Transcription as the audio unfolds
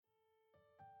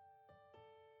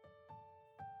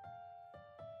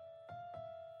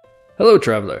Hello,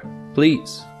 traveler.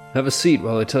 Please, have a seat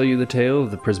while I tell you the tale of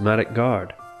the Prismatic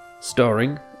Guard.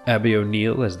 Starring Abby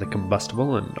O'Neill as the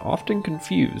combustible and often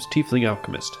confused tiefling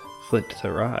alchemist, Flint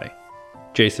Therai.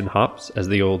 Jason Hops as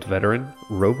the old veteran,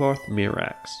 Rovarth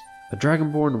Mirax, a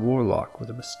dragonborn warlock with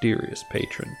a mysterious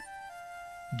patron.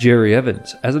 Jerry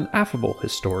Evans as an affable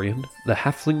historian, the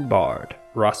halfling bard,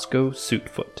 Roscoe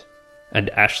Suitfoot. And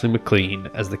Ashley McLean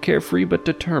as the carefree but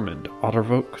determined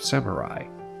Ottervoke samurai,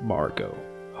 Margot.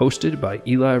 Hosted by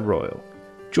Eli Royal.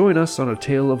 Join us on a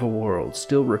tale of a world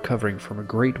still recovering from a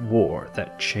great war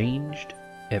that changed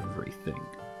everything.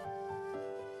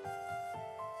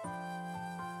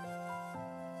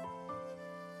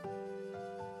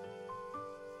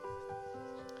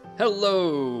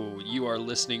 Hello! You are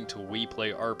listening to We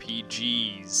Play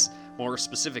RPGs. More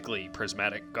specifically,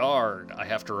 Prismatic Guard. I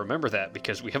have to remember that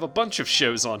because we have a bunch of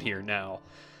shows on here now.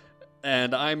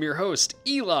 And I'm your host,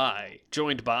 Eli,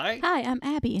 joined by... Hi, I'm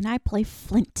Abby, and I play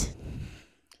Flint.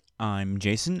 I'm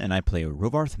Jason, and I play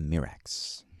Rovarth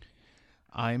Mirax.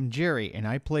 I'm Jerry, and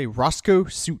I play Roscoe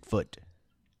Suitfoot.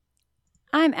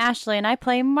 I'm Ashley, and I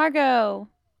play Margot.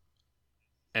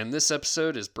 And this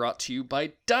episode is brought to you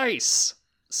by DICE,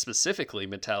 specifically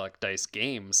Metallic Dice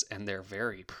Games, and their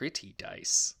very pretty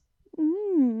dice.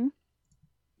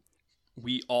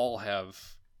 We all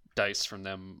have dice from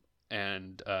them,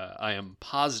 and I am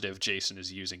positive Jason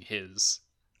is using his.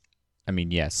 I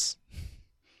mean, yes.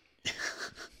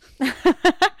 I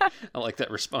like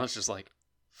that response, just like,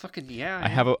 fucking yeah. I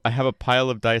have a pile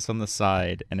of dice on the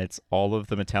side, and it's all of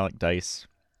the metallic dice,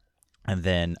 and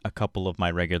then a couple of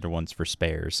my regular ones for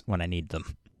spares when I need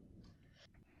them.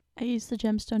 I use the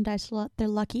gemstone dice a lot. They're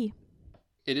lucky.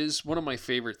 It is one of my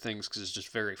favorite things because it's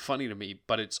just very funny to me,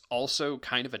 but it's also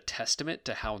kind of a testament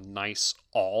to how nice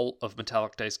all of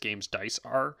Metallic Dice Games dice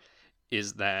are,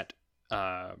 is that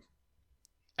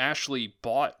Ashley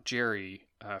bought Jerry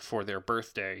for their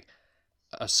birthday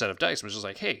a set of dice and was just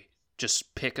like, hey,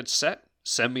 just pick a set,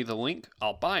 send me the link,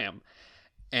 I'll buy them.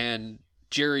 And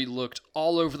Jerry looked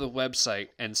all over the website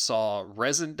and saw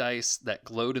resin dice that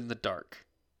glowed in the dark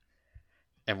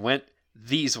and went,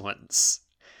 these ones.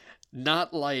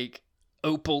 Not like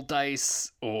opal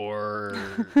dice or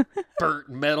burnt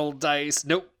metal dice.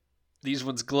 Nope. These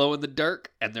ones glow in the dark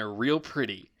and they're real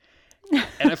pretty.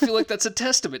 And I feel like that's a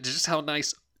testament to just how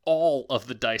nice all of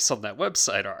the dice on that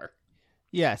website are.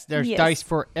 Yes, there's dice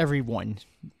for everyone.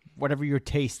 Whatever your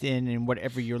taste in and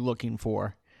whatever you're looking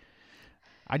for.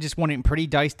 I just wanted pretty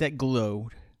dice that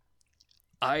glowed.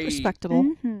 Respectable.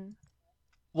 Mm-hmm.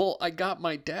 Well, I got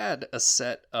my dad a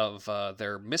set of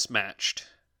their mismatched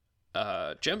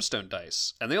gemstone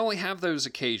dice, and they only have those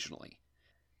occasionally.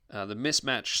 The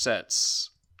mismatched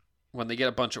sets, when they get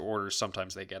a bunch of orders,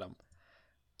 sometimes they get them.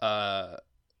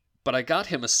 But I got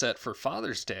him a set for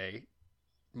Father's Day,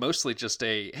 mostly just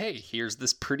a, hey, here's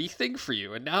this pretty thing for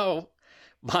you. And now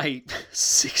my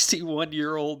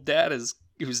 61-year-old dad,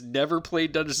 who's never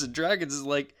played Dungeons & Dragons, is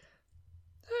like,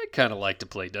 I kind of like to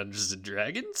play Dungeons &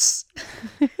 Dragons.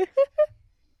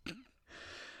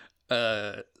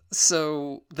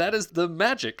 So that is the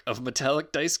magic of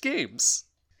Metallic Dice Games.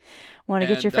 Want to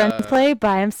get your friends to play?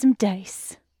 Buy them some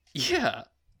dice. Yeah.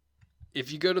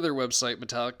 If you go to their website,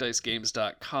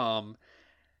 metallicdicegames.com,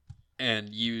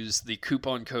 and use the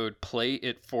coupon code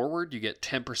PLAYITFORWARD, you get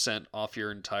 10% off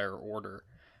your entire order,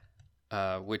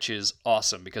 which is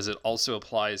awesome because it also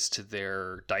applies to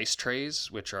their dice trays,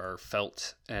 which are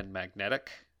felt and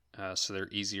magnetic, so they're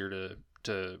easier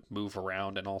to move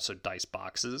around, and also dice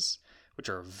boxes, which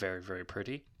are very, very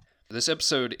pretty. This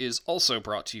episode is also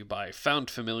brought to you by Found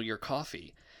Familiar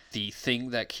Coffee, the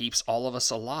thing that keeps all of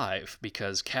us alive,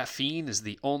 because caffeine is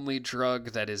the only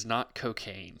drug that is not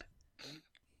cocaine.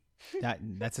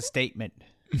 That's a statement.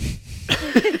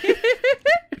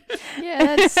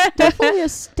 Yeah, that's definitely a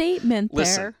statement there.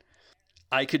 Listen,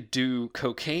 I could do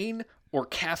cocaine or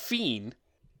caffeine,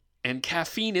 and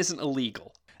caffeine isn't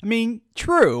illegal. I mean,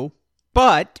 true,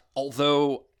 but...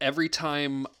 Although every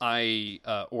time I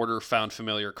order Found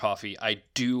Familiar Coffee, I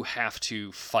do have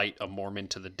to fight a Mormon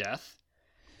to the death.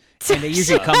 And they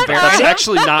usually come back. That's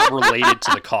actually not related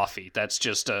to the coffee. That's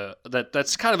just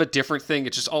that's kind of a different thing.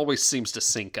 It just always seems to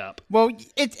sync up. Well,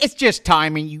 it's just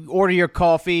timing. You order your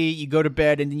coffee, you go to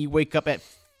bed, and then you wake up at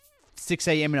 6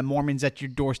 a.m. and a Mormon's at your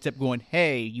doorstep going,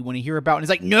 hey, you want to hear about it? And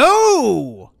it's like,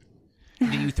 no!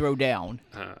 And then you throw down.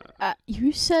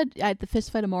 You said at the Fist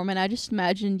Fight of Mormon, I just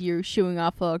imagined you shooing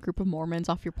off a group of Mormons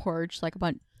off your porch, like a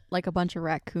bunch of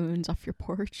raccoons off your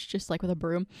porch, just like with a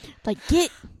broom. Like, get!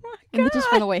 And they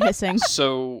just run away hissing.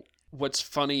 So, what's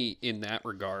funny in that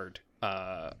regard,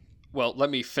 well, let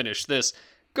me finish this.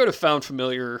 Go to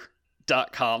foundfamiliar.com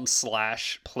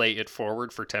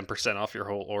starbucks.com/playitforward for 10% off your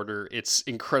whole order. It's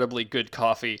incredibly good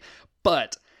coffee,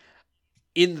 but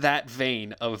in that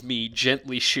vein of me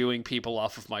gently shooing people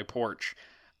off of my porch,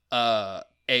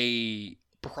 a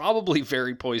probably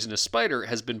very poisonous spider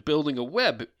has been building a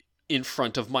web in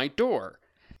front of my door.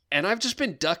 And I've just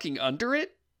been ducking under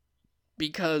it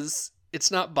because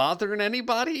it's not bothering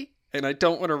anybody, and I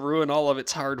don't want to ruin all of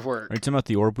its hard work. Are you talking about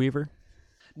the orb weaver?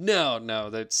 No,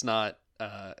 that's not.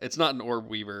 It's not an orb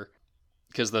weaver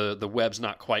because the web's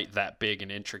not quite that big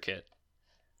and intricate.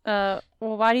 Well,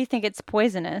 why do you think it's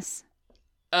poisonous?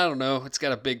 I don't know. It's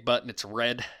got a big butt and it's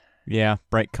red. Yeah,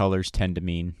 bright colors tend to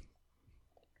mean.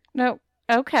 No.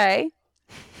 Okay.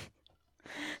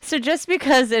 So just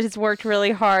because it has worked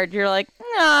really hard, you're like, nah,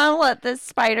 I'll let this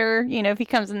spider, if he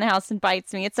comes in the house and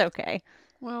bites me, it's okay.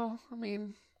 Well, I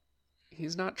mean,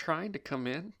 he's not trying to come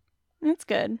in. That's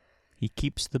good. He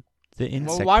keeps the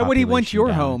insect Well, why would he want population your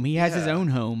down. home? He has his Yeah. own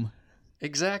home.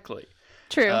 Exactly.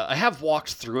 True. I have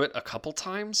walked through it a couple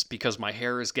times because my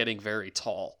hair is getting very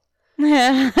tall.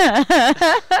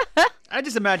 I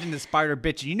just imagine the spider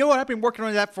bitching. You know what? I've been working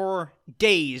on that for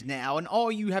days now, and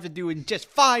all you have to do in just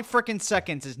 5 frickin'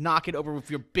 seconds is knock it over with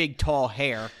your big, tall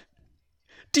hair.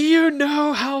 Do you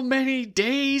know how many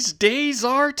days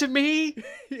are to me?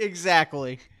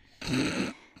 Exactly.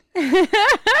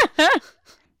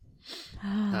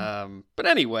 But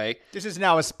anyway, This is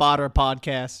now a spotter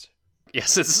podcast.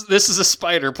 yes, this is a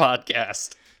spider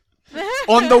podcast.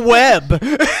 On the web.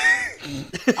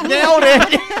 Nailed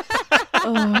it.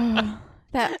 Oh,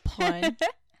 that pun.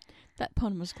 That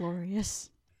pun was glorious.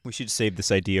 We should save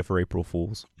this idea for April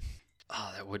Fools.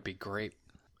 Oh, that would be great.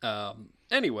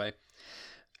 Anyway,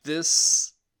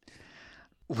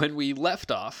 when we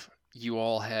left off, you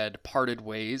all had parted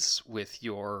ways with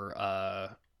your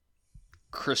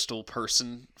crystal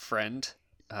person friend,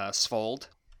 Svold,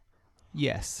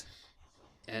 Yes.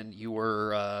 and you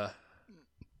were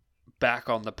back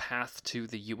on the path to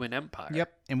the Yuan Empire.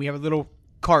 Yep. And we have a little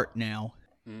cart now.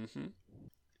 Mm-hmm.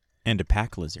 And a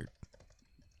pack lizard.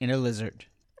 And a lizard.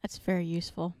 That's very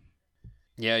useful.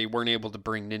 Yeah, you weren't able to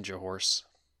bring Ninja Horse.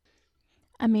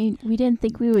 I mean, we didn't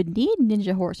think we would need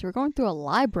Ninja Horse. We were going through a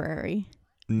library.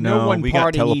 No one we got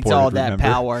party needs teleported, all that remember?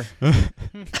 power.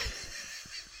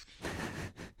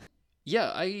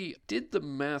 Yeah, I did the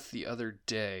math the other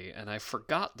day, and I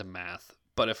forgot the math,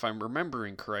 but if I'm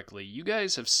remembering correctly, you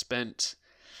guys have spent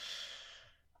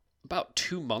about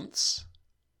 2 months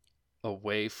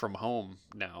away from home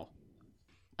now.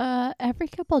 Every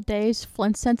couple of days,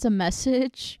 Flint sends a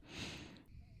message.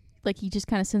 Like, he just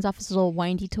kind of sends off his little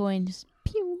windy toy and just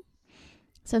pew.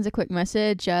 Sends a quick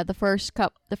message. The first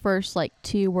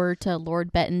 2 were to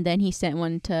Lord Benton. Then he sent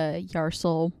one to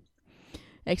Yarsel,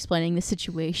 explaining the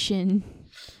situation.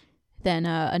 Then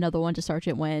another one to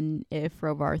Sergeant Wen if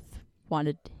Rovarth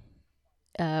wanted.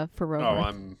 For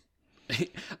Rovarth.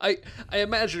 I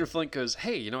imagine if Flint goes,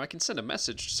 hey, I can send a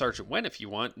message to Sergeant Wen if you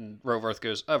want, and Rovarth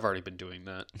goes, I've already been doing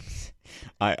that.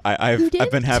 I've You been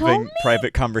didn't tell having me?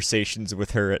 private conversations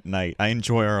with her at night. I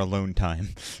enjoy our alone time.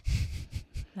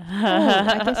 Oh,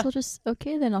 I guess I'll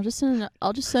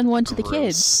just send one to the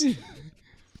kids. Gross.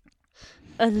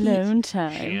 Alone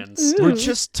time. Hand Ooh. We're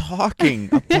just talking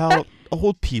about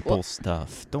old people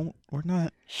stuff. We're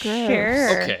not.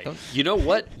 Sure. Okay, you know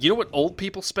what? You know what old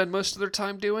people spend most of their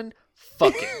time doing?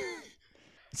 Fucking.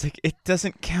 It's like, it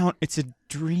doesn't count. It's a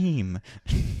dream.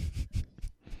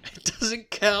 It doesn't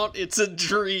count. It's a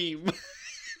dream.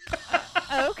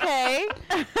 Okay.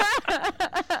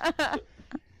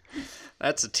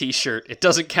 That's a t-shirt. It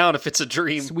doesn't count if it's a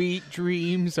dream. Sweet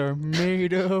dreams are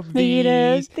made of Made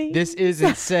of these. these. This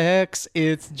isn't sex,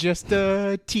 it's just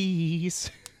a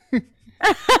tease.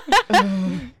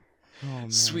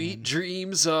 Sweet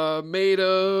dreams are made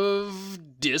of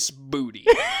dis booty.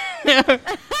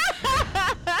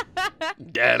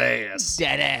 Dead ass.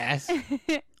 Dead ass.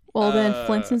 Well, then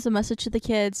Flint sends a message to the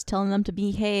kids telling them to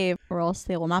behave or else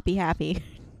they will not be happy.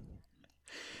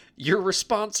 Your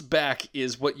response back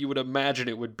is what you would imagine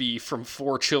it would be from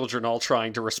 4 children all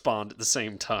trying to respond at the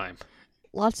same time.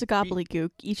 Lots of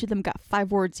gobbledygook. Each of them got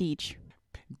 5 words each.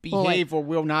 Behave or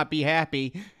we'll not be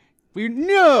happy.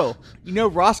 No!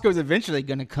 Roscoe's eventually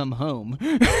gonna come home.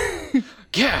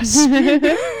 Yes!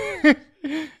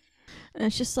 And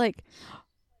it's just like,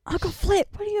 Uncle Flip,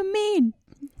 what do you mean?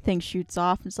 Thing shoots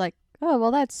off. It's like, oh, well,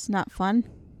 that's not fun.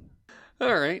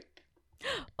 All right.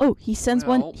 Oh, he sends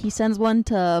Well- one. He sends one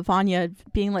to Vanya,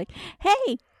 being like,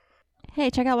 "Hey,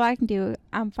 check out what I can do.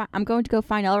 I'm going to go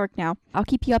find Elric now. I'll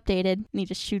keep you updated." And he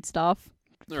just shoots it off.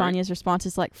 All right. Vanya's response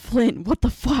is like, "Flint, what the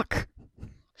fuck?"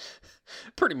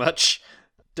 Pretty much.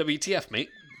 WTF, mate.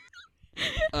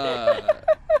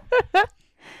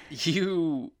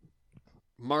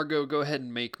 Margot, go ahead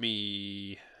and make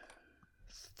me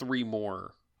 3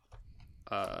 more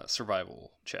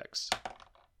survival checks.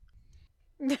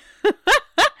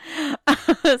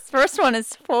 This first one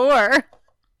is 4.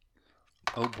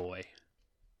 Oh boy.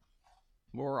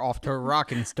 We're off to a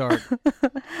rocking start.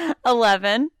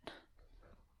 11.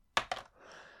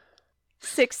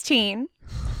 16.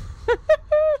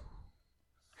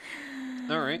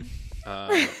 All right.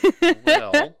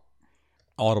 Well,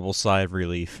 Audible sigh of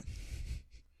relief.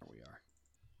 here we are.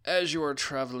 As you are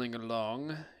traveling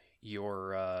along,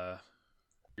 your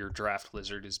draft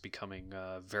lizard is becoming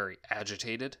very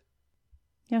agitated.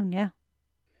 Oh, no.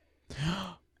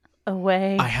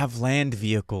 Away. I have land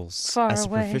vehicles Far as a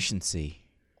away. proficiency.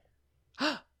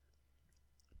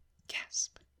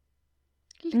 Gasp.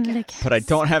 Lick. But I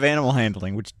don't have animal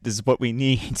handling, which is what we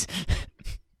need.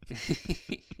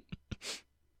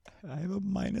 I have a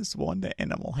 -1 to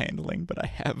animal handling, but I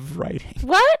have writing.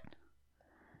 What?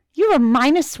 You have a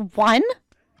 -1?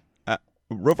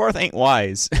 Rovarth ain't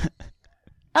wise.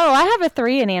 Oh, I have a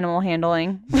 3 in animal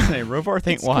handling. Rovarth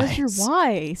ain't It's 'cause wise. you're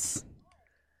wise.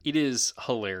 It is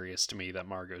hilarious to me that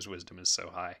Margot's wisdom is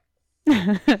so high.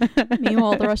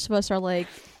 Meanwhile, the rest of us are like,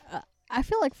 I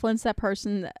feel like Flint's that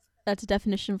person that's a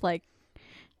definition of like,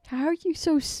 how are you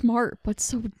so smart but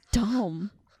so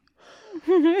dumb?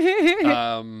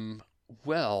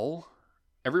 Well,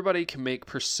 everybody can make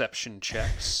perception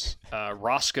checks.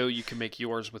 Roscoe, you can make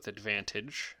yours with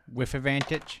advantage. With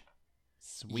advantage.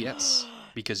 Sweet. Yes,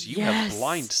 because you Yes. have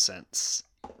blind sense.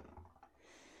 I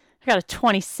got a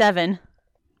 27.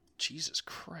 Jesus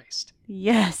Christ.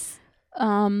 Yes.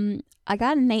 I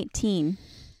got an 18.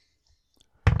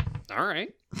 All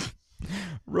right.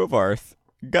 Rovarth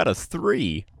got a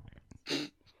 3.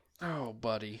 Oh,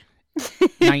 buddy.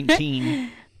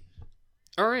 19.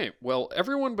 All right. Well,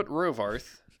 everyone but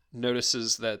Rovarth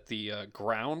notices that the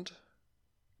ground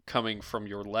coming from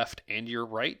your left and your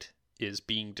right is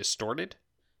being distorted,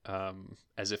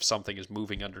 as if something is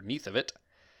moving underneath of it.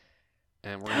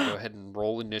 And we're going to go ahead and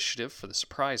roll initiative for the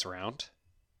surprise round.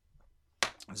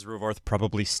 As Rovarth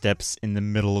probably steps in the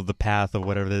middle of the path of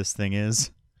whatever this thing is.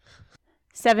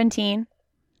 17.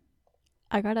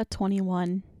 I got a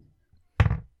 21. All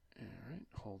right.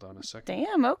 Hold on a second.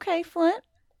 Damn, okay, Flint.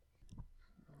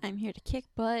 I'm here to kick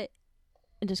butt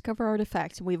and discover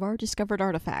artifacts. We've already discovered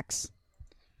artifacts.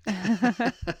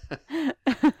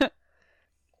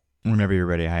 Whenever you're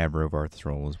ready, I have Rovarth's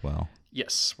roll as well.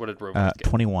 Yes. What did Rovarth get?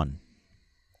 21.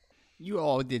 You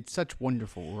all did such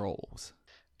wonderful rolls.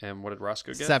 And what did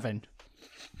Roscoe get? 7.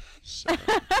 7.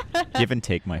 Give and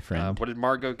take, my friend. What did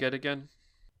Margot get again?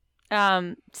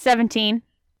 17.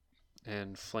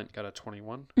 And Flint got a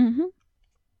 21. Mm-hmm.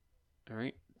 All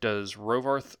right. Does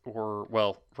Rovarth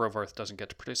Rovarth doesn't get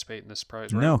to participate in this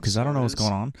surprise round. No, because I don't so know it what's is-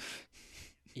 going on.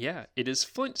 Yeah, it is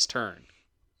Flint's turn.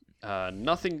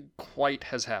 Nothing quite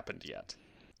has happened yet.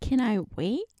 Can I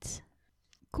wait?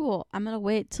 Cool. I'm gonna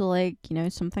wait till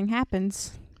something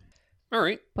happens. All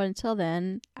right. But until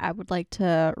then, I would like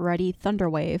to ready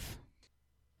Thunderwave.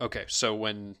 Okay, so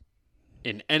when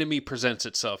an enemy presents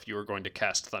itself, you are going to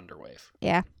cast Thunderwave.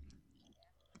 Yeah.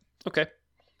 Okay.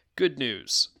 Good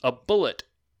news. A bullet,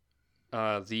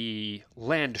 the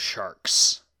land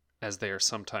sharks, as they are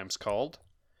sometimes called,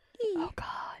 Oh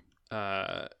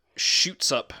God.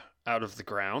 shoots up out of the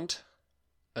ground,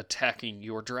 attacking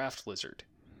your draft lizard.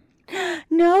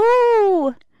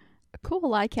 No!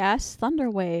 Cool. I cast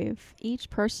Thunderwave. Each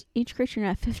creature in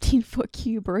a 15-foot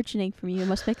cube originating from you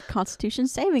must make a Constitution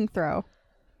saving throw.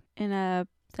 And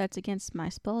that's against my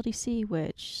spell DC,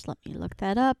 which let me look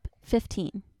that up.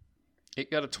 15. It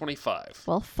got a 25.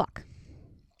 Well, fuck.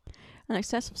 An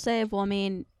successful save. Well, I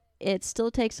mean, it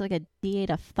still takes like a D8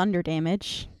 of thunder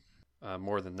damage.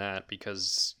 More than that,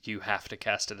 because you have to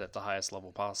cast it at the highest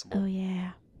level possible. Oh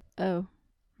yeah. Oh.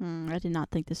 I did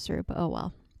not think this through, but oh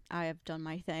well. I have done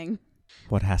my thing.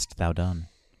 What hast thou done?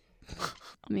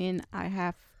 I mean, I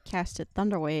have casted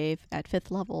Thunderwave at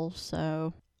 5th level,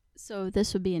 so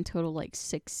this would be in total like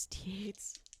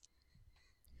 68.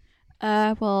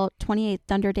 Well, 28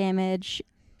 thunder damage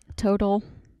total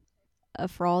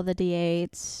for all the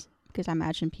D8s, because I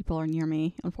imagine people are near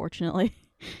me, unfortunately.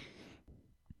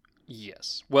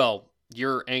 Yes. Well,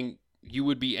 you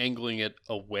would be angling it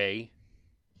away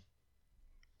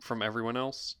from everyone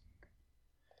else.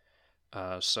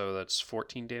 So that's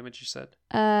 14 damage, you said?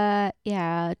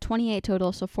 Yeah, 28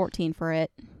 total, so 14 for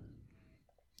it.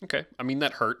 Okay. I mean,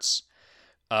 that hurts.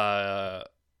 Then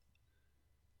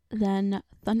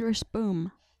Thunderous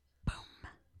Boom.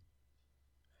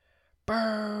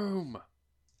 Boom!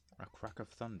 A crack of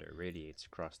thunder radiates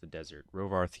across the desert.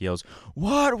 Rovarth yells,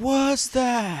 "What was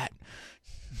that?"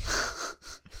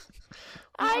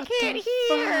 I can't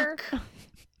hear.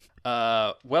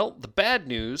 Well, the bad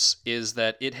news is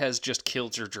that it has just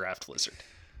killed your draft lizard.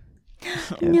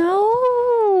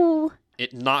 No.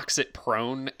 It knocks it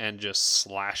prone and just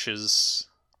slashes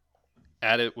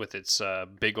at it with its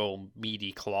big old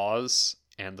meaty claws,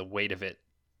 and the weight of it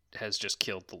has just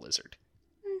killed the lizard.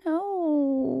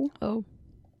 No. Oh.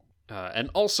 And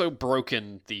also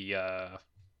broken the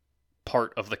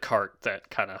part of the cart that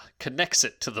kind of connects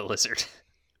it to the lizard.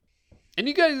 And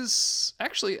you guys,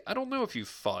 actually, I don't know if you've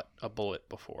fought a bullet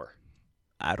before.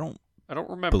 I don't I don't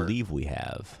remember. believe we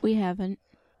have. We haven't.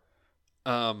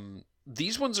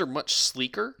 These ones are much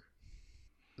sleeker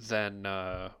than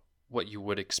what you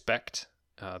would expect.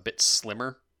 A bit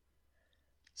slimmer.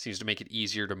 Seems to make it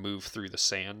easier to move through the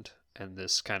sand and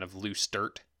this kind of loose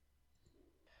dirt.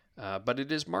 But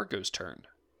it is Margot's turn.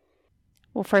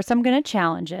 Well, first I'm going to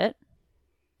challenge it.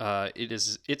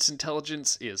 Its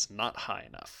intelligence is not high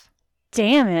enough.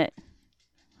 Damn it.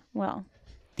 Well,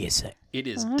 Is it? It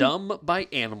is dumb by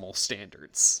animal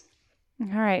standards. all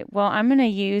right. Well, I'm going to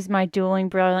use my dueling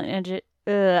brilliant energy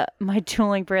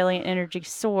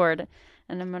sword,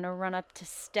 and I'm going to run up to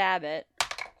stab it.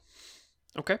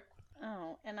 Okay.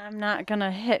 Oh, and I'm not going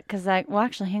to hit because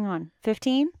actually, hang on.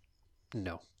 15?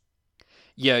 No.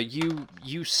 Yeah,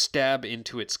 you stab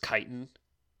into its chitin,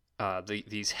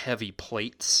 these heavy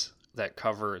plates that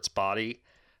cover its body,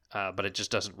 but it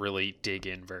just doesn't really dig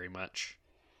in very much.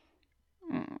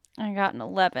 I got an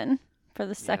 11 for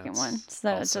the second one, so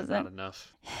it also doesn't. not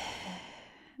enough.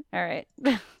 All right.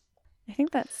 I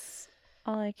think that's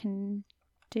all I can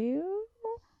do.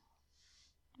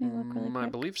 Let me look really I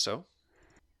quick. believe so.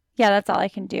 Yeah, that's all I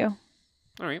can do.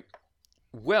 All right.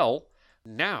 Well,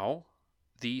 now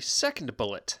the second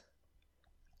bullet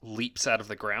leaps out of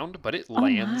the ground, but it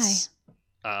lands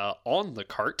on the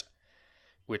cart,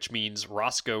 which means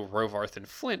Roscoe, Rovarth, and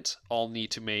Flint all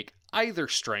need to make either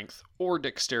strength or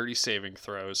dexterity saving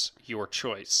throws, your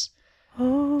choice.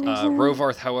 Oh.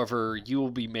 Rovarth, however, you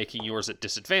will be making yours at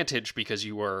disadvantage because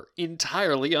you are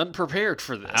entirely unprepared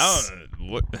for this.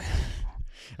 What?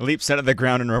 It leaps out of the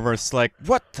ground and Rovarth's like,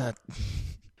 "What the?"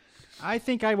 I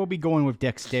think I will be going with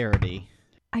dexterity.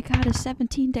 I got a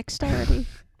 17 dexterity.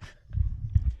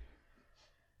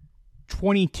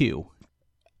 22.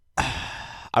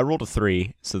 I rolled a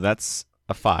 3, so that's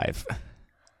a 5,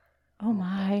 Oh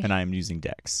my. and I am using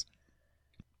Dex.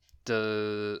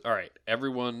 All right,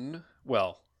 everyone.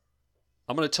 Well,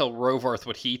 I'm going to tell Rovarth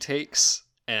what he takes,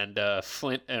 and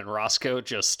Flint and Roscoe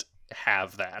just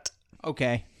have that.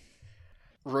 Okay.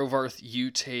 Rovarth, you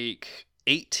take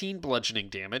 18 bludgeoning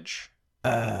damage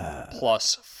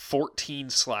plus 14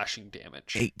 slashing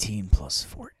damage. 18 plus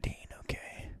 14,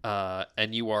 okay.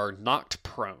 And you are knocked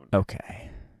prone. Okay.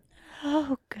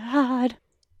 Oh God.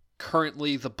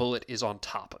 Currently, the bullet is on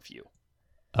top of you.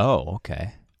 Oh,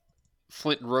 okay.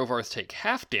 Flint and Rovarth take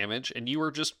half damage, and you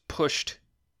are just pushed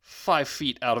 5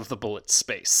 feet out of the bullet's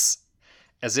space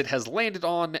as it has landed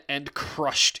on and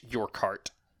crushed your cart.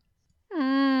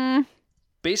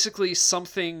 Basically,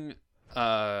 something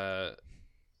the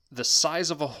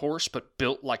size of a horse but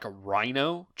built like a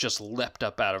rhino just leapt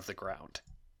up out of the ground.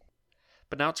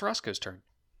 But now it's Roscoe's turn.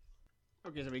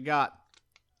 Okay, so we got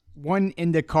one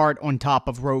in the cart on top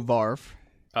of Rovarth.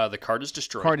 The cart is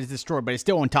destroyed. Cart is destroyed, but it's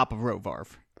still on top of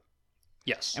Rovarth.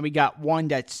 Yes. And we got one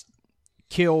that's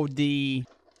killed the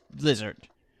lizard.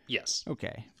 Yes.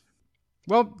 Okay.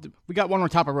 Well, we got one on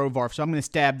top of Rovarth, so I'm going to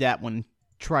stab that one,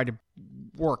 try to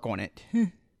work on it.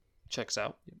 Checks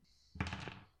out.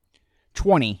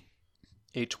 20.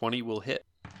 A 20 will hit.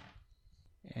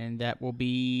 And that will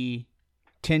be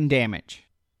 10 damage.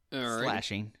 All right.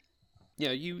 Slashing.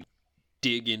 Yeah, you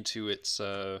dig into its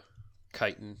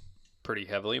chitin pretty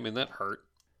heavily. I mean, that hurt.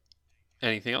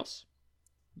 Anything else?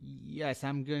 Yes,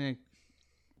 I'm going to...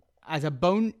 As a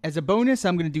bonus,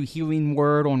 I'm going to do Healing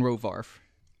Word on Rovarth.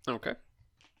 Okay.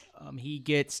 He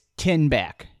gets 10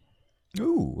 back.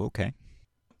 Ooh, okay.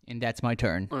 And that's my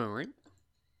turn. All right.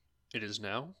 It is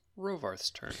now Rovarth's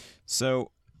turn.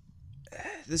 So,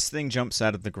 this thing jumps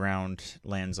out of the ground,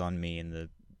 lands on me, and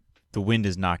the wind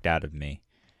is knocked out of me.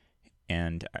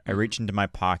 And I reach into my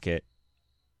pocket,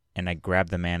 and I grab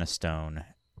the Mana Stone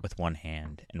with one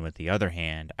hand, and with the other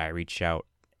hand, I reach out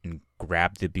and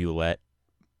grab the Bulette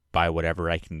by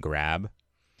whatever I can grab,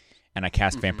 and I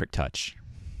cast Vampiric Touch.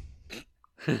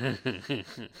 Because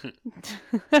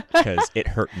it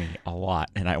hurt me a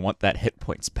lot, and I want that hit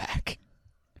points back.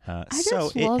 I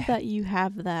just love that you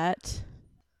have that.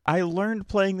 I learned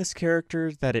playing this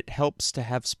character that it helps to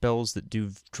have spells that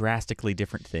do drastically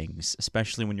different things,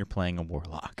 especially when you're playing a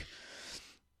warlock.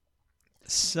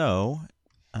 So,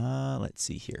 let's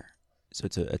see here. So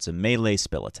it's a melee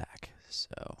spell attack.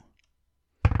 So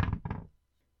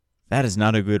that is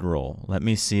not a good roll. Let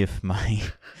me see if my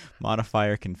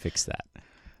modifier can fix that.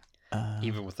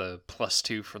 Even with a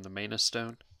 +2 from the Mana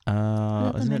Stone?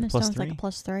 Isn't it +3? Like a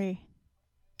 +3.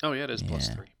 Oh, yeah, it is Yeah.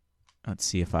 +3. Let's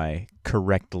see if I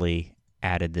correctly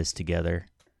added this together.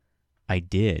 I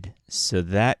did. So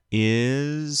that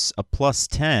is a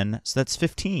 +10. So that's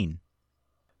 15.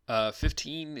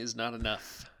 15 is not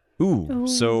enough. Ooh. Ooh.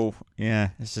 So, yeah,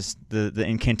 it's just the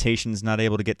incantation's not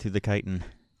able to get through the chitin.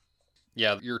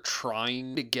 Yeah, you're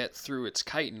trying to get through its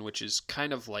chitin, which is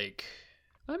kind of like...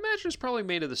 I imagine it's probably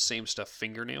made of the same stuff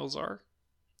fingernails are.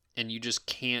 And you just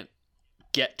can't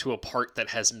get to a part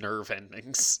that has nerve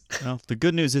endings. Well, the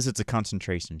good news is it's a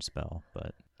concentration spell,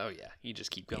 but... Oh, yeah, you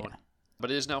just keep going. Yeah.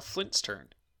 But it is now Flint's turn.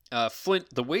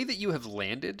 Flint, the way that you have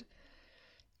landed,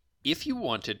 if you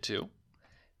wanted to,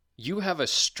 you have a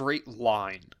straight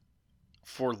line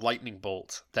for Lightning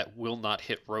Bolt that will not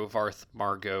hit Rovarth,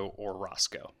 Margot, or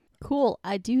Roscoe. Cool,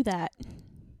 I do that.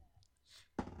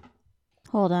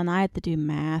 Hold on, I have to do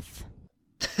math.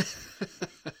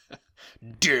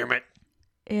 Damn it!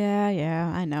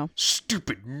 Yeah, I know.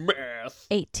 Stupid math!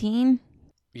 18?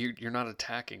 You're not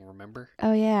attacking, remember?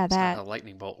 Oh yeah, That's not that. how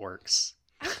Lightning Bolt works.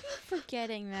 I keep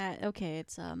forgetting that. Okay,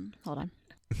 it's hold on.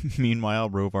 Meanwhile,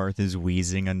 Rovarth is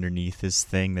wheezing underneath this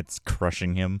thing that's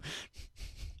crushing him.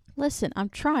 Listen, I'm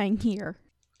trying here.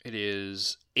 It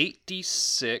is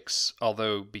 8d6,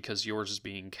 although because yours is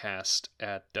being cast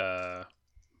at 5th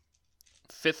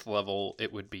level,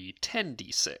 it would be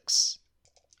 10d6.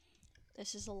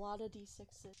 This is a lot of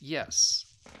d6s. Yes.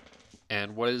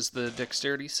 And what is the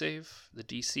dexterity save? The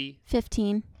DC?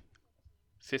 15.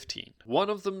 15. One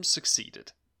of them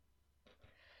succeeded.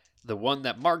 The one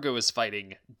that Margot is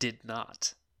fighting did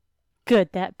not. Good,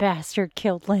 that bastard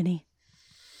killed Lenny.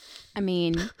 I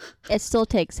mean, it still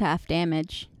takes half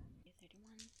damage.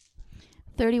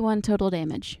 31 total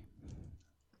damage.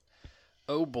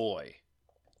 Oh boy.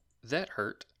 That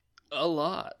hurt a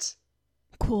lot.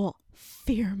 Cool.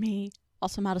 Fear me.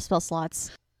 Also, I'm out of spell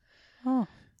slots. Oh.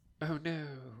 Oh no.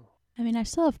 I mean, I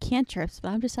still have cantrips, but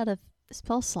I'm just out of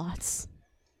spell slots.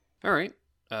 Alright.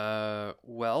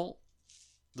 Well,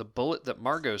 the bullet that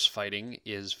Margot's fighting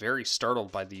is very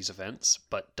startled by these events,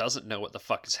 but doesn't know what the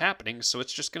fuck is happening, so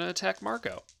it's just gonna attack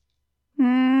Margot.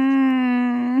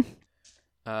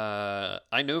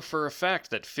 I know for a fact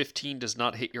that 15 does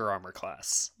not hit your armor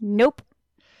class. Nope.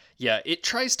 Yeah, it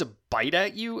tries to bite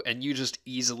at you, and you just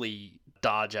easily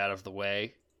dodge out of the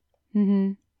way.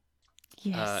 Mm-hmm.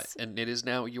 Yes. And it is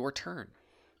now your turn.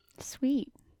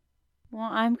 Sweet. Well,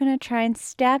 I'm going to try and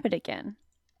stab it again.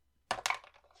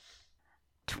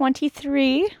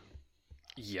 23.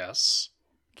 Yes.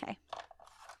 Okay.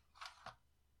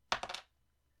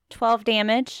 12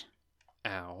 damage.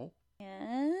 Ow.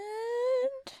 And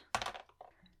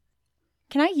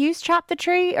can I use chop the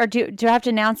tree, or do I have to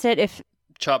announce it if...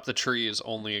 Chop the tree is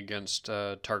only against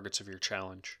targets of your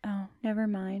challenge. Oh, never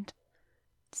mind.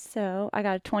 So I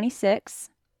got a 26.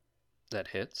 That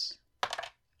hits.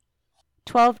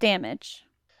 12 damage.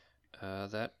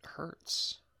 That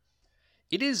hurts.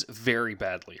 It is very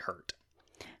badly hurt.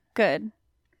 Good.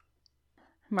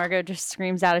 Margot just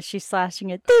screams out as she's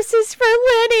slashing it. This is for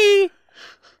Lenny!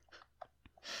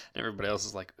 And everybody else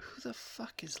is like, who the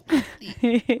fuck is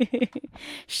Lenny?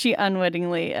 She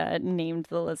unwittingly named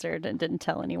the lizard and didn't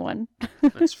tell anyone.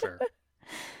 That's fair.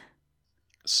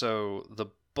 So the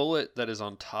bullet that is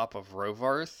on top of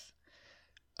Rovarth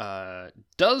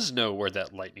does know where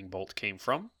that lightning bolt came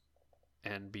from.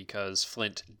 And because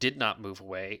Flint did not move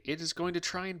away, it is going to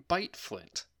try and bite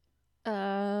Flint.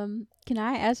 Can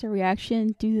I, as a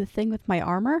reaction, do the thing with my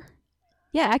armor?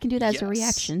 Yeah, I can do that as a Yes.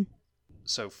 reaction.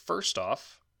 So first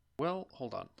off, well,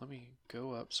 hold on. Let me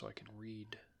go up so I can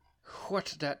read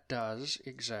what that does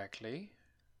exactly.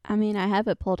 I mean, I have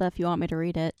it pulled up if you want me to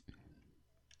read it.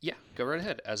 Yeah, go right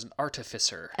ahead. As an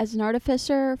artificer. As an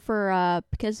artificer,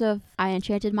 because I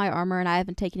enchanted my armor and I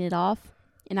haven't taken it off,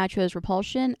 and I chose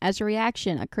repulsion, as a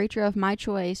reaction, a creature of my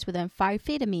choice within 5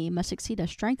 feet of me must succeed a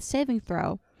strength saving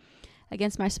throw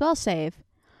against my spell save,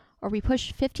 or be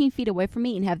pushed 15 feet away from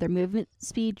me and have their movement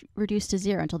speed reduced to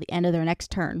 0 until the end of their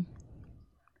next turn.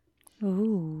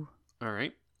 Ooh. All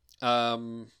right.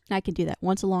 And I can do that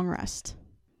once a long rest.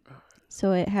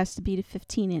 So it has to be to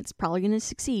 15, and it's probably going to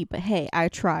succeed, but hey, I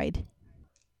tried.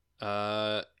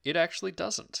 It actually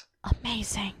doesn't.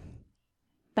 Amazing.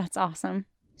 That's awesome.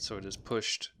 So it is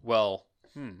pushed, well,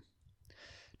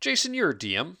 Jason, you're a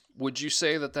DM. Would you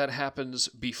say that that happens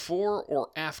before or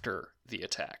after the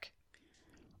attack?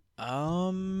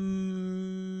 Hold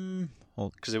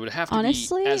Because it would have to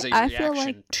Honestly, be as a I reaction feel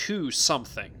like- to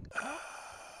something.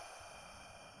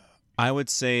 I would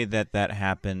say that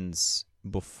happens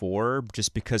before,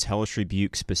 just because Hellish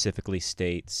Rebuke specifically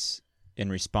states in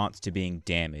response to being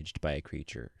damaged by a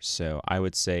creature. So I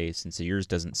would say, since yours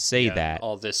doesn't say Yeah, that,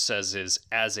 all this says is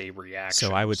as a reaction.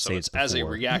 So I would say it's it's as a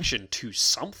before. reaction to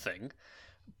something,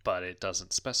 but it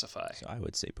doesn't specify. so I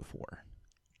would say before.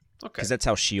 Okay. Because that's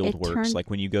how shield It works. turned- Like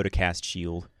when you go to cast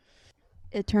shield.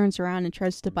 It turns around and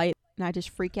tries to bite, and I just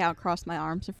freak out, cross my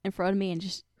arms in front of me, and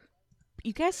just...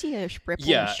 You guys see a ripple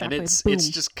Yeah, and and boom. it's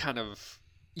just kind of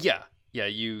yeah.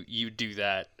 You do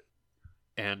that,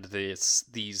 and these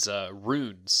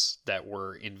runes that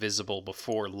were invisible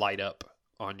before light up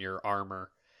on your armor,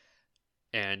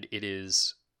 and it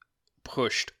is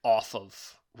pushed off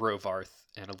of Rovarth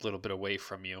and a little bit away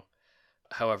from you.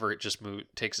 However, it just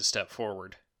takes a step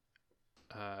forward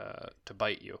to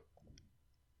bite you,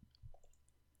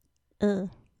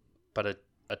 but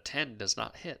a 10 does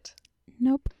not hit.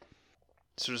 Nope.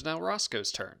 So it's now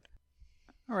Roscoe's turn.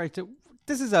 All right, so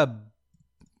this is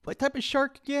what type of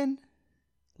shark again?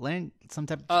 Some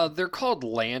type of... They're called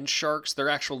land sharks. Their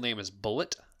actual name is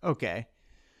bullet. Okay.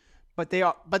 But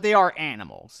they are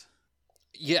animals.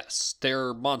 Yes,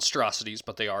 they're monstrosities,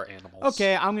 but they are animals.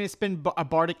 Okay, I'm going to spend a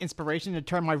bardic inspiration to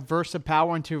turn my verse of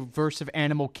power into verse of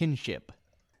animal kinship.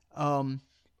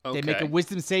 They make a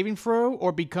wisdom saving throw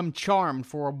or become charmed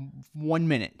for 1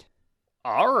 minute.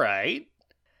 All right.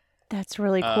 That's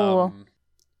really cool.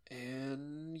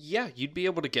 And yeah, you'd be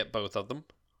able to get both of them.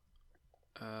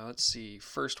 Let's see.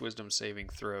 First wisdom saving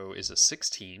throw is a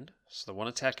 16, so the one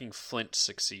attacking Flint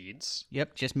succeeds,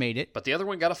 Yep, just made it. but the other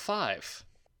one got a 5.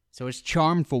 So it's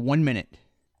charmed for 1 minute.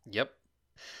 Yep.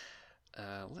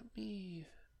 Let me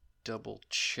double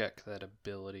check that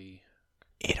ability.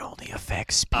 It only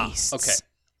affects Okay.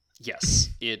 Yes,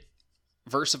 it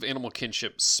Verse of Animal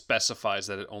Kinship specifies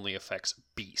that it only affects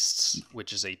beasts,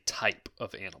 which is a type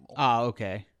of animal. Ah,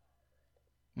 okay.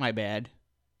 My bad.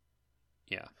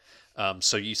 Yeah.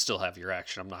 So you still have your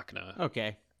action. I'm not gonna.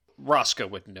 Okay. Roscoe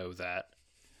would know that.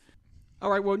 All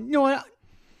right, well, you know what?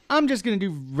 I'm just going to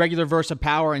do regular verse of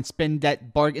power and spend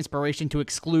that bardic inspiration to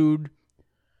exclude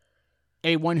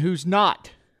a one who's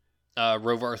not.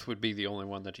 Rovarth would be the only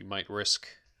one that you might risk.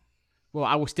 Well,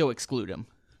 I will still exclude him.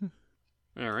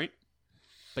 All right.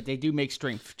 But they do make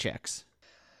strength checks.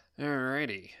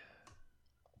 Alrighty.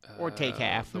 Or take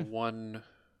half. The one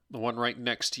right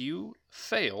next to you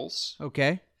fails,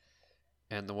 Okay.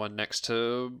 and the one next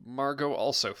to Margot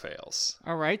also fails.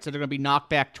 All right, so they're going to be knocked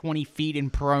back 20 feet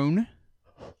and prone.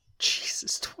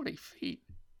 Jesus, 20 feet.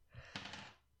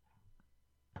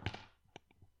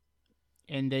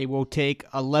 And they will take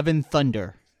 11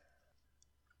 thunder.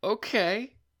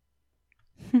 Okay.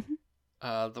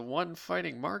 The one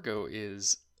fighting Margot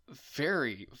is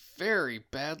very, very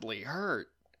badly hurt.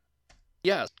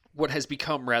 Yeah, what has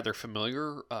become rather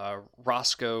familiar,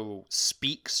 Roscoe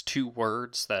speaks 2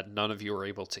 words that none of you are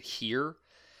able to hear,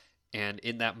 and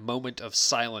in that moment of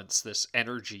silence, this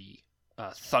energy,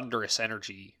 thunderous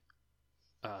energy,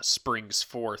 springs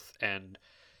forth, and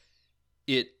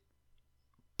it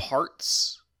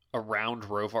parts around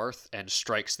Rovarth and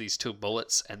strikes these 2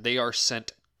 bullets, and they are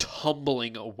sent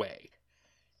tumbling away,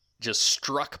 just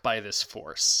struck by this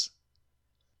force.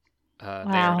 They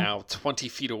are now 20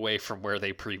 feet away from where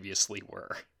they previously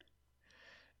were.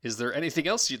 Is there anything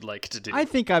else you'd like to do? I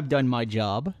think I've done my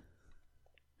job.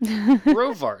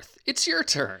 Rovarth, it's your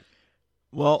turn.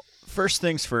 Well, first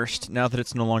things first, now that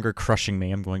it's no longer crushing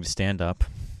me, I'm going to stand up.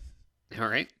 All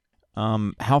right.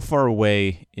 How far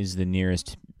away is the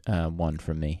nearest one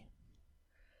from me?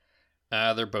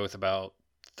 They're both about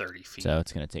 30 feet. So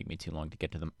it's going to take me too long to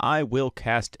get to them. I will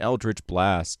cast Eldritch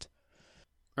Blast.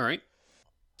 All right.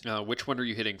 Which one are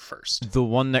you hitting first? The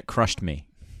one that crushed me.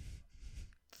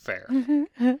 Fair.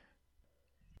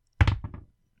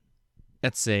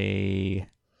 That's a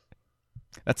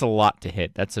lot to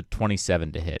hit. That's a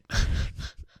 27 to hit.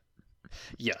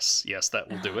 Yes, that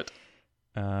will do it.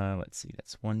 Let's see.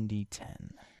 That's 1d10.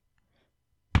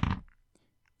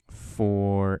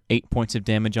 For 8 points of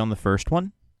damage on the first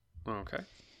one. Okay.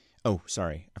 Oh,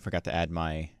 sorry. I forgot to add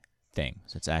my thing.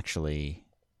 So it's actually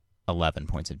 11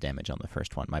 points of damage on the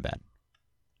first one. My bad.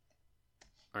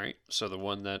 All right. So the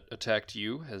one that attacked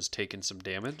you has taken some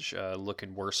damage,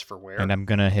 looking worse for wear. And I'm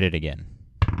going to hit it again.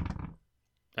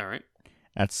 All right.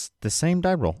 That's the same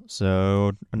die roll.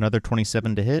 So another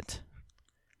 27 to hit.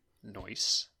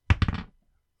 Nice.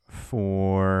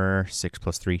 For 6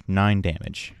 plus 3, 9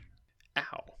 damage.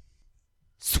 Ow.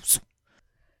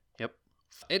 Yep.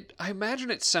 I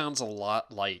imagine it sounds a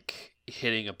lot like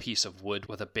hitting a piece of wood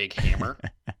with a big hammer.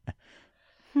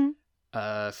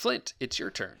 Flint, it's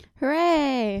your turn.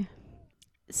 Hooray!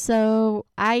 So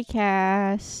I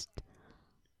cast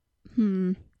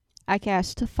Firebolt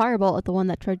at the one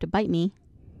that tried to bite me.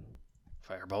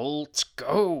 Firebolts,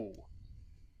 go!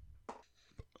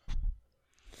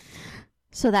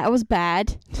 So that was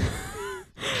bad.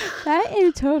 That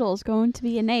in total is going to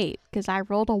be an 8 because I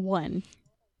rolled a 1.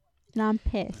 And I'm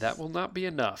pissed. That will not be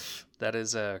enough. That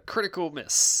is a critical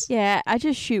miss. Yeah, I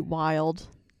just shoot wild.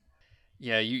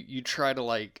 Yeah, you try to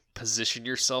like position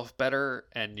yourself better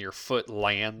and your foot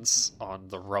lands on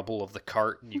the rubble of the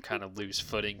cart and you kind of lose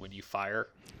footing when you fire.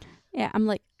 Yeah, I'm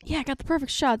like, yeah, I got the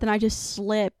perfect shot. Then I just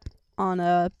slip and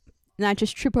I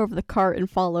just trip over the cart and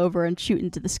fall over and shoot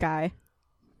into the sky.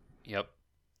 Yep.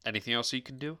 Anything else you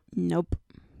can do? Nope.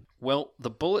 Well, the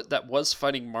bullet that was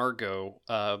fighting Margot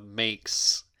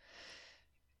makes...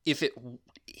 If it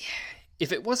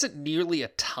wasn't nearly a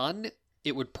ton,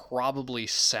 it would probably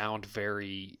sound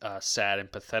very sad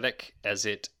and pathetic as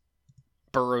it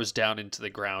burrows down into the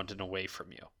ground and away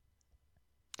from you.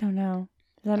 Oh no.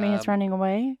 Does that mean it's running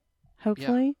away?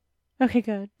 Hopefully? Yeah. Okay,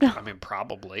 good. I mean,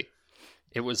 probably.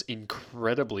 It was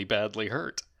incredibly badly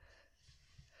hurt.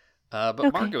 But okay.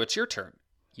 Margot, it's your turn.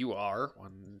 You are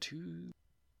 1, 2...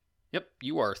 Yep,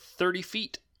 you are 30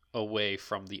 feet away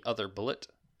from the other bullet.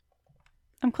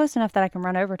 I'm close enough that I can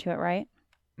run over to it, right?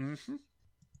 Mm-hmm.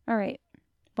 All right.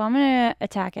 Well, I'm going to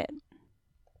attack it.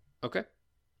 Okay.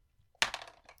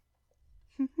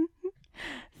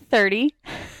 30.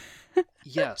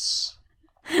 Yes.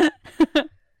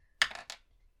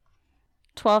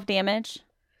 12 damage.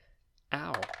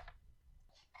 Ow.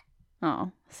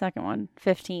 Oh, second one.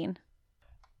 15.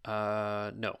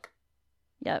 No.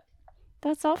 Yep.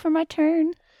 That's all for my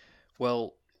turn.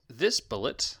 Well, this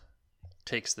bullet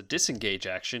takes the disengage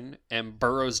action and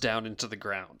burrows down into the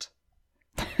ground.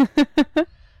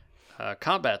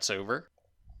 Combat's over.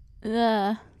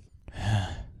 Ugh.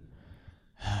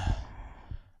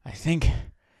 I think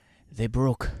they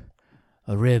broke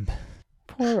a rib.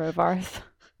 Poor Rovarth.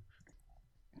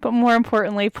 But more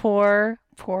importantly, poor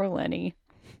Lenny.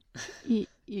 Did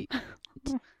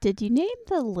you name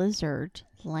the lizard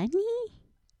Lenny?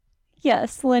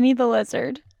 Yes, Lenny the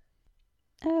lizard.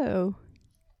 Oh.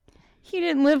 He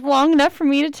didn't live long enough for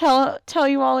me to tell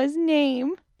you all his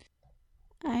name.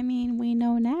 I mean, we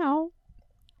know now.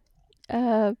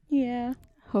 Yeah.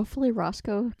 Hopefully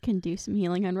Roscoe can do some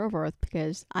healing on Rovarth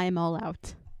because I am all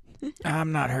out.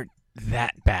 I'm not hurt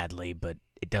that badly, but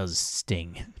it does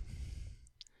sting.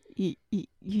 You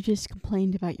just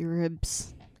complained about your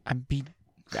ribs.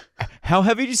 How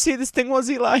heavy did you say this thing was,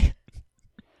 Eli?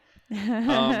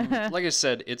 Like I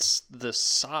said, it's the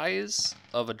size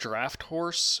of a draft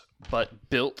horse, but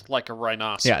built like a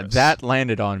rhinoceros. Yeah, that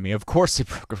landed on me. Of course it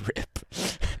broke a rib.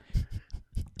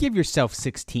 Give yourself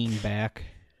 16 back.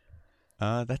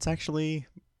 That's actually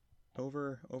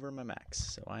over my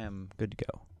max, so I am good to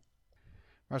go.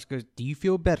 Ross goes, do you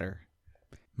feel better?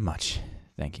 Much.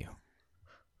 Thank you.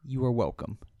 You are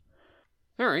welcome.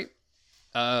 All right.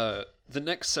 The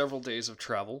next several days of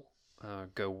travel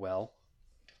go well,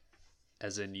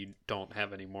 as in you don't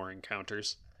have any more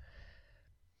encounters.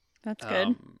 That's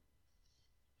good.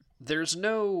 There's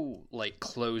no like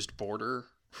closed border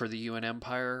for the UN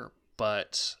Empire,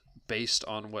 but based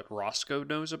on what Roscoe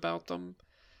knows about them,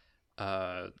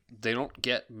 they don't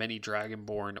get many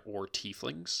Dragonborn or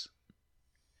Tieflings,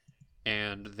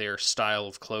 and their style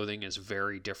of clothing is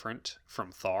very different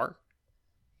from Thar.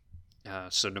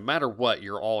 So no matter what,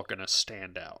 you're all going to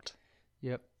stand out.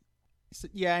 Yep. So,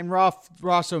 yeah, and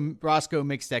Roscoe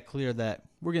makes that clear that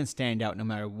we're going to stand out no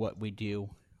matter what we do.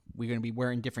 We're going to be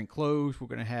wearing different clothes. We're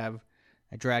going to have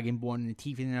a Dragonborn and a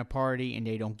Tiefling in our party, and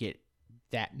they don't get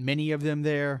that many of them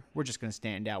there. We're just going to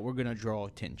stand out. We're going to draw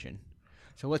attention.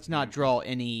 So let's not draw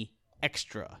any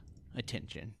extra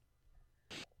attention.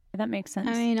 That makes sense.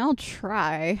 I mean, I'll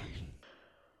try.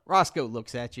 Roscoe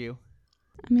looks at you.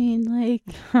 I mean, like...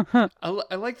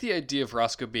 I like the idea of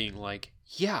Roscoe being like,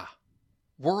 yeah,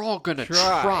 we're all going to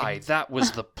Try. try. That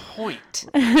was the point.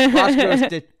 Roscoe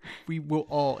said, we will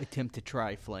all attempt to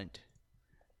try, Flint.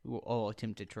 We will all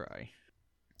attempt to try.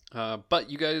 But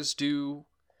you guys do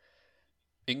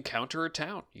encounter a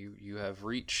town. You have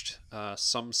reached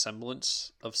some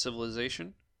semblance of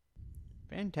civilization.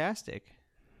 Fantastic.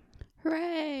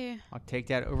 Hooray! I'll take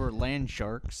that over land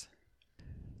sharks.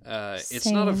 It's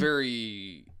not a Same.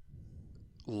 very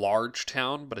large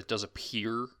town, but it does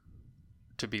appear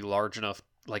to be large enough.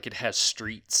 Like it has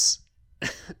streets.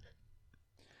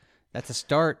 That's a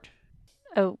start.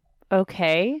 Oh,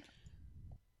 okay.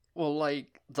 Well,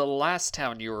 like, the last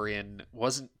town you were in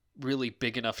wasn't really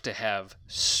big enough to have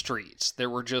streets. There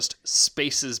were just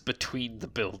spaces between the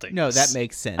buildings. No, that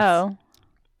makes sense. Oh,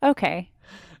 okay.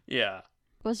 Yeah.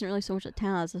 It wasn't really so much a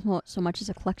town as so much as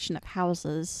a collection of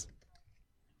houses.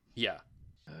 Yeah.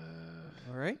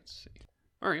 All right. Let's see.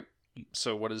 All right.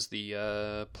 So what is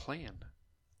the plan?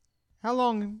 How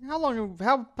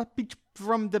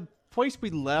from the place we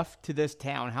left to this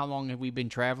town, how long have we been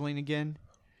traveling again?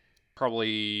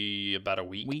 Probably about a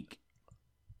week. Week.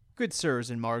 Good sirs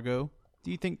and Margot,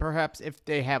 do you think perhaps if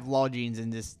they have lodgings in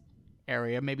this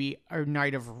area, maybe a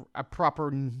night of a proper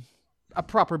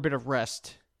bit of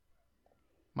rest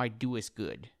might do us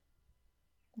good?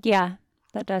 Yeah,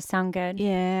 that does sound good.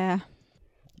 Yeah.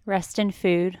 Rest and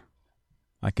food.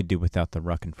 I could do without the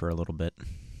rucking for a little bit.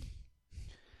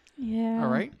 Yeah. All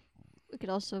right. We could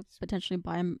also potentially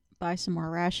buy some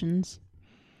more rations.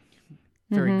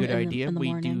 Very Mhm. good In the- idea. in the We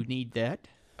morning. do need that.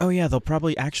 Oh yeah, they'll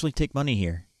probably actually take money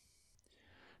here.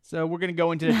 So we're going to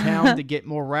go into the town to get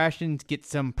more rations, get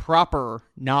some proper,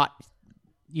 not,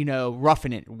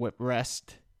 roughing it with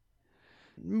rest.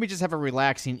 Maybe just have a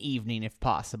relaxing evening if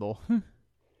possible.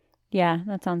 Yeah,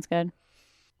 that sounds good.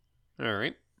 All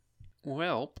right.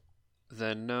 Well,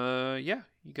 then, yeah,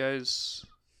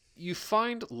 you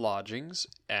find lodgings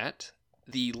at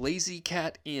the Lazy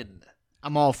Cat Inn.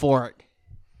 I'm all for it.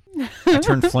 I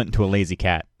turned Flint into a lazy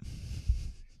cat.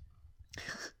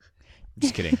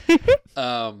 Just kidding.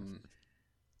 I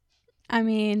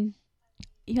mean,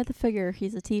 you have to figure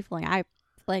he's a tiefling.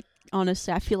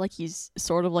 Honestly, I feel like he's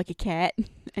sort of like a cat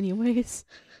anyways.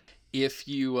 If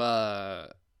you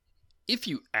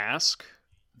ask,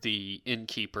 the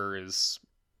innkeeper is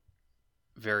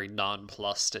very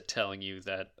nonplussed at telling you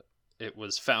that it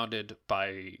was founded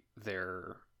by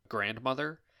their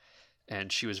grandmother,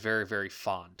 and she was very, very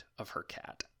fond of her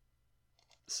cat.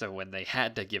 So when they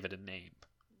had to give it a name,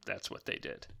 that's what they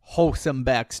did. Wholesome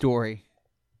backstory.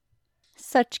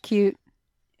 Such cute.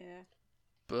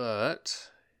 But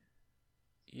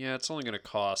yeah, it's only going to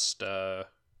cost it's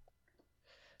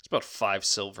about 5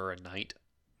 silver a night.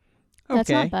 That's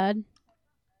Okay. not bad.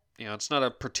 You know, it's not a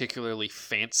particularly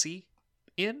fancy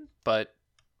inn, but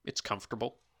it's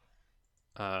comfortable.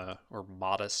 Or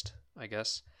modest, I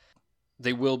guess.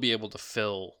 They will be able to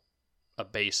fill a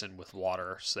basin with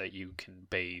water so that you can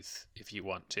bathe if you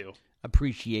want to.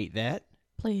 Appreciate that.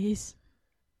 Please.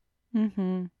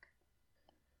 Mm-hmm.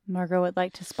 Margot would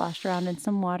like to splash around in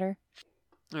some water.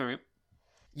 All right.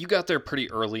 You got there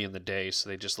pretty early in the day, so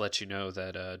they just let you know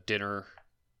that dinner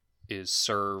is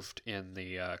served in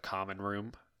the common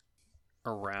room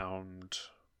around,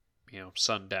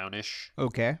 sundownish.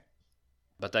 Okay.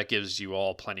 But that gives you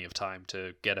all plenty of time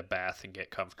to get a bath and get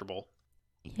comfortable.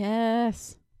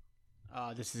 Yes.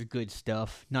 This is good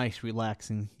stuff. Nice,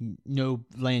 relaxing. No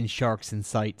land sharks in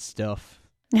sight stuff.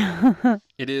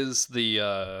 It is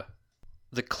the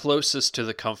closest to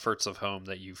the comforts of home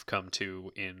that you've come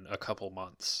to in a couple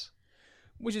months.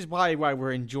 Which is why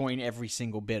we're enjoying every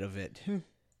single bit of it.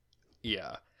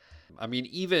 Yeah. I mean,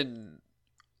 even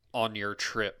on your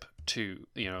trip to,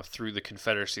 through the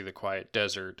Confederacy of the Quiet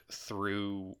Desert,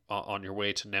 through on your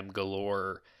way to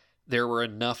Nemgalore, there were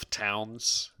enough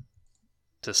towns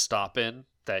to stop in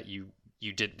that you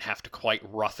didn't have to quite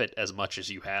rough it as much as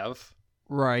you have.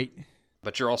 Right.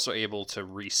 But you're also able to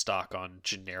restock on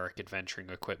generic adventuring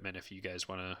equipment if you guys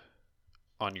want to,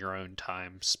 on your own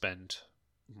time, spend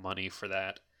money for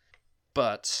that.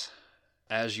 But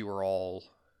as you are all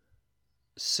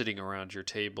sitting around your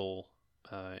table,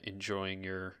 enjoying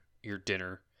your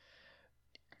dinner,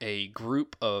 a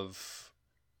group of,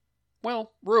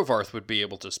 Rovarth would be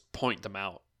able to point them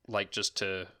out, just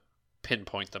to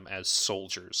pinpoint them as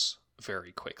soldiers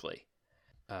very quickly.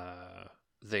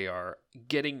 They are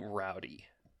getting rowdy.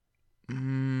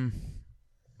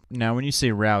 Now, when you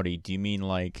say rowdy, do you mean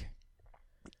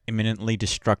imminently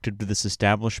destructive to this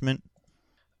establishment?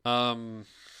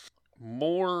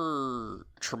 More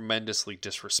tremendously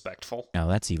disrespectful. No,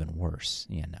 that's even worse.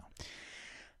 Yeah, no.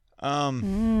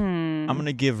 Mm. I'm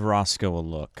gonna give Roscoe a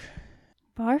look.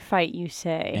 Bar fight, you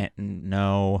say?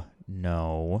 No.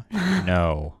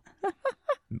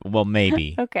 Well,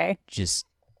 maybe. Okay. Just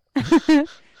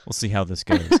we'll see how this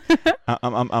goes.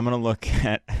 I'm gonna look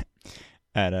at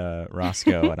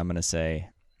Roscoe and I'm gonna say,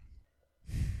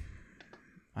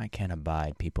 I can't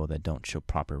abide people that don't show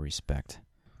proper respect,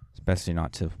 especially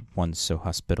not to one so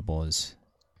hospitable as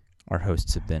our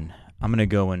hosts have been. I'm gonna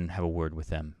go and have a word with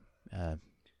them.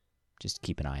 Just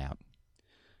keep an eye out.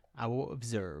 I will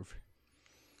observe.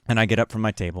 And I get up from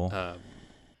my table.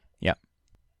 Yeah.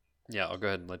 Yeah, I'll go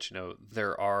ahead and let you know.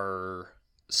 There are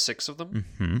 6 of them.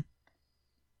 Mm-hmm.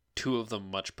 2 of them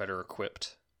much better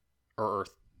equipped, or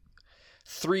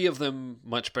 3 of them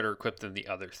much better equipped than the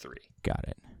other 3. Got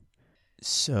it.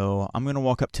 So I'm going to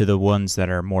walk up to the ones that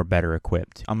are more better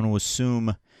equipped. I'm going to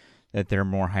assume that they're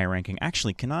more high ranking.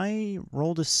 Actually, can I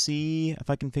roll to see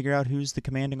if I can figure out who's the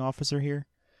commanding officer here?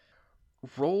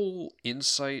 Roll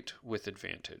insight with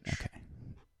advantage. Okay.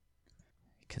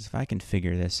 Because if I can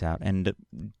figure this out, and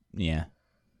yeah,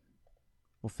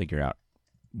 we'll figure out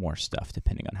more stuff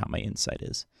depending on how my insight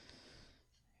is.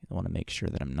 I want to make sure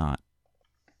that I'm not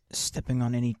stepping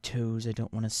on any toes I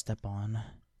don't want to step on.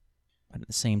 But at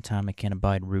the same time, I can't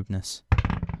abide rudeness.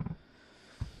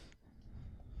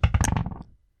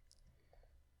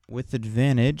 With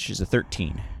advantage is a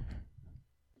 13.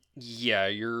 Yeah,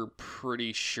 you're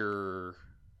pretty sure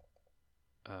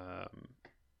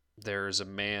there's a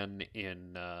man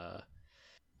in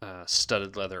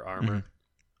studded leather armor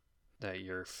that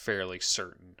you're fairly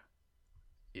certain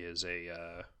is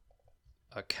a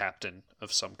captain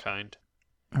of some kind.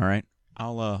 All right,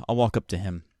 I'll walk up to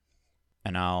him,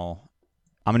 and I'm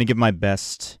gonna give my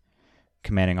best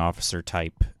commanding officer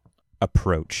type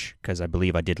approach because I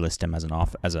believe I did list him as an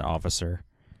officer,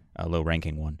 a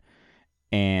low-ranking one.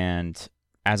 And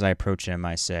as I approach him,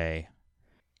 I say,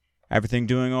 "Everything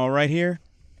doing all right here?"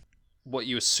 What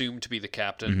you assume to be the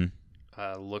captain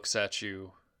looks at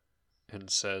you and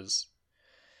says,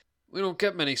 "We don't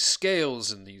get many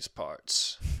scales in these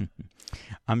parts."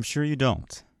 I'm sure you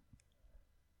don't.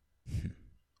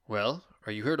 Well,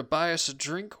 are you here to buy us a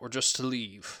drink or just to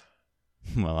leave?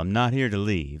 Well, I'm not here to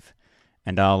leave.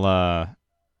 And I'll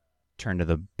turn to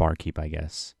the barkeep, I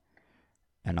guess.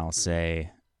 And I'll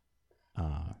say,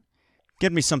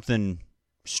 get me something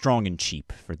strong and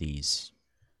cheap for these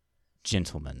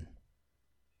gentlemen.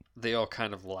 They all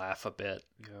kind of laugh a bit.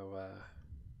 Go,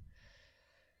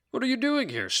 what are you doing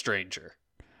here, stranger?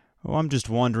 Oh, I'm just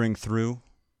wandering through.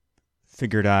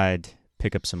 Figured I'd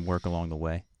pick up some work along the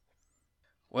way.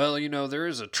 Well, there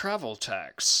is a travel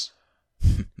tax.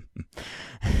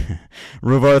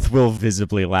 Rovarth will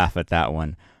visibly laugh at that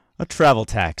one. A travel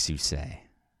tax, you say?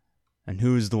 And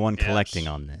who's the one collecting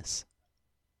on this?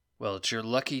 Well, it's your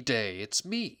lucky day. It's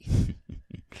me.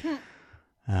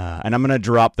 And I'm going to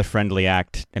drop the friendly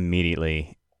act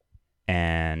immediately.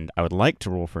 And I would like to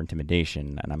roll for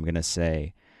intimidation. And I'm going to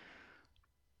say,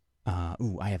 I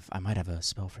might have a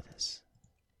spell for this.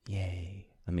 Yay.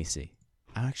 Let me see.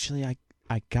 Actually,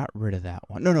 I got rid of that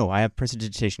one. No, I have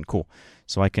prestidigitation. Cool.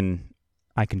 So I can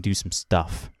do some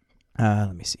stuff.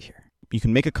 Let me see here. You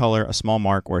can make a color, a small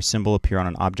mark, or a symbol appear on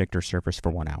an object or surface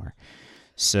for 1 hour.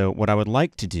 So what I would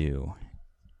like to do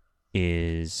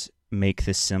is make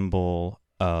the symbol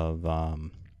of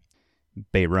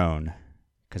Bayron,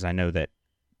 because I know that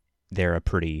they're a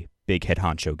pretty big head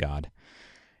honcho god,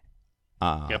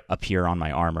 appear on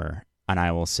my armor, and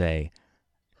I will say,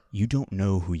 "You don't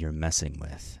know who you're messing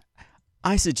with.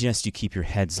 I suggest you keep your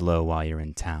heads low while you're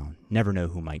in town. Never know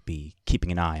who might be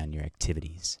keeping an eye on your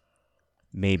activities.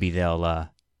 Maybe they'll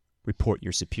report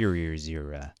your superiors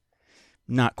your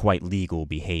not quite legal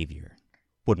behavior.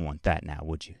 Wouldn't want that now,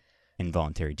 would you?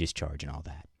 Involuntary discharge and all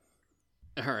that."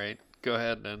 All right. Go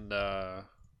ahead and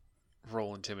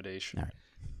roll intimidation. All right.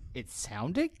 It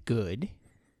sounded good.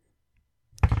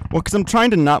 Well, because I'm trying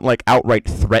to not, outright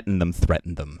threaten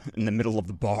them in the middle of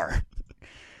the bar.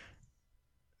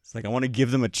 It's I want to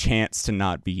give them a chance to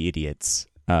not be idiots.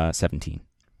 17.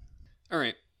 All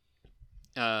right.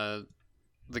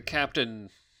 The captain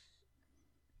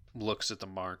looks at the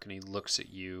mark, and he looks at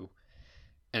you,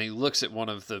 and he looks at one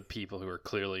of the people who are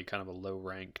clearly kind of a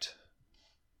low-ranked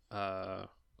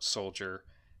soldier,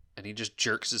 and he just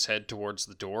jerks his head towards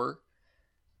the door,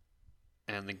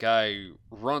 and the guy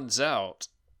runs out,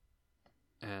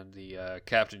 and the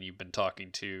captain you've been talking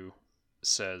to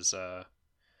says,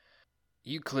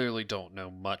 "You clearly don't know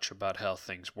much about how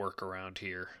things work around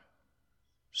here,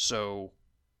 so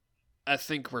I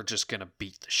think we're just gonna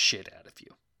beat the shit out of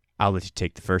you." I'll let you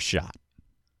take the first shot.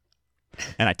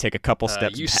 And I take a couple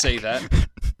steps you back. say that.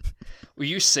 Well,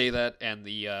 you say that, and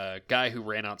the guy who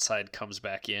ran outside comes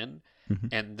back in,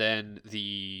 and then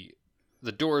the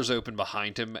doors open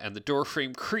behind him, and the door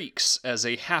frame creaks as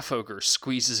a half-ogre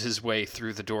squeezes his way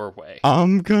through the doorway.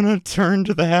 I'm gonna turn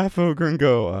to the half-ogre and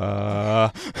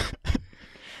go,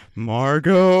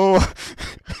 Margot.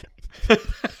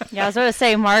 Yeah, I was going to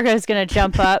say Margot's going to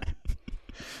jump up.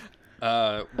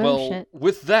 shit.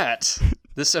 With that,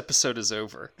 this episode is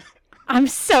over. I'm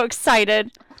so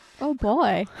excited. Oh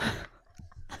boy.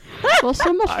 Well,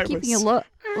 so much for keeping it low.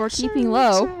 Or keeping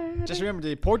low. Just remember,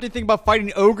 the important thing about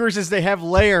fighting ogres is they have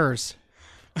layers.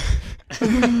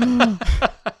 Bar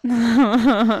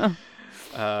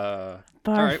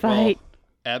all right, fight.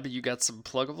 Abby, you got some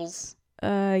pluggables?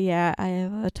 Yeah, I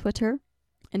have a Twitter,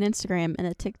 an Instagram, and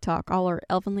a TikTok. All are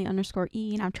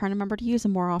elvenly_e, and I'm trying to remember to use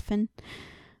them more often.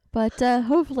 But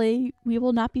hopefully we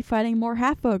will not be fighting more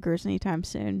half ogres anytime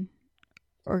soon.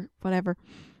 Or whatever.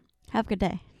 Have a good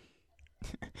day.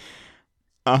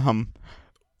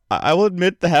 I will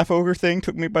admit the half ogre thing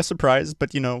took me by surprise,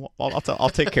 but I'll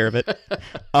take care of it.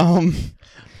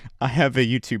 I have a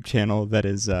YouTube channel that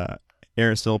is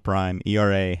Erasyl Prime,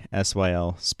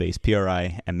 ERASYL space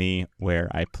PRIME, where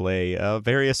I play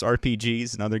various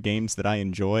RPGs and other games that I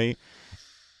enjoy.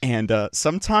 And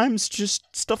sometimes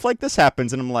just stuff like this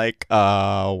happens, and I'm like,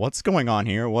 what's going on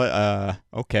here? What?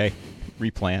 Okay,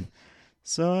 replan.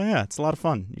 So yeah, it's a lot of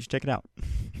fun. You should check it out.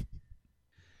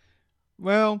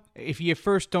 Well, if you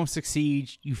first don't succeed,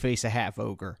 you face a half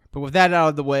ogre. But with that out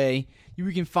of the way, you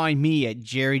can find me at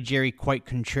Jerry Quite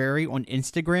Contrary on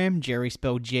Instagram, Jerry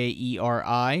spelled Jeri.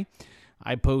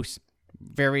 I post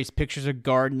various pictures of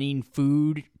gardening,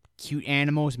 food, cute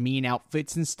animals, me in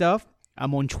outfits and stuff.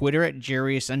 I'm on Twitter at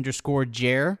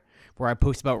Jarius_Jer, where I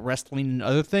post about wrestling and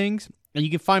other things. And you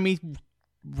can find me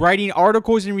writing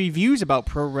articles and reviews about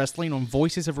pro wrestling on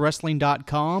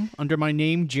voicesofwrestling.com under my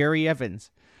name, Jerry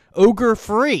Evans. Ogre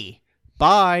free.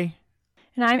 Bye.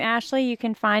 And I'm Ashley. You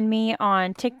can find me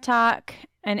on TikTok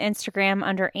and Instagram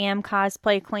under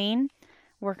amcosplayclean.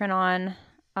 Working on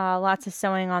lots of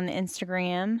sewing on the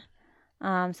Instagram.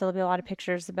 So there'll be a lot of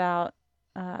pictures about,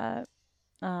 I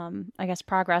guess,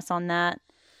 progress on that.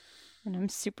 And I'm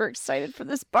super excited for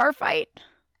this bar fight.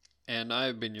 And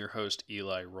I've been your host,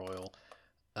 Eli Royal.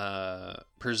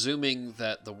 Presuming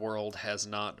that the world has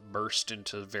not burst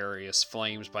into various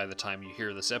flames by the time you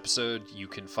hear this episode, you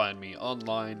can find me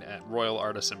online at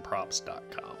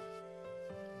royalartisanprops.com.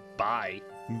 Bye.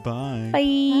 Bye.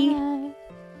 Bye. Bye.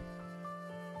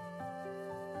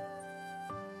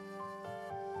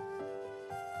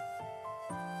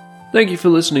 Thank you for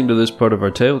listening to this part of our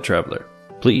Tale Traveler.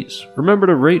 Please remember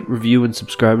to rate, review, and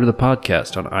subscribe to the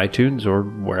podcast on iTunes or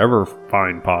wherever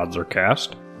fine pods are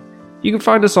cast. You can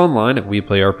find us online at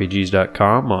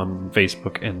WePlayRPGs.com, on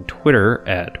Facebook and Twitter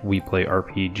at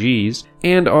WePlayRPGs,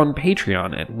 and on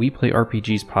Patreon at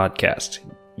WePlayRPGs Podcast.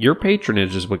 Your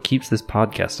patronage is what keeps this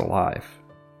podcast alive.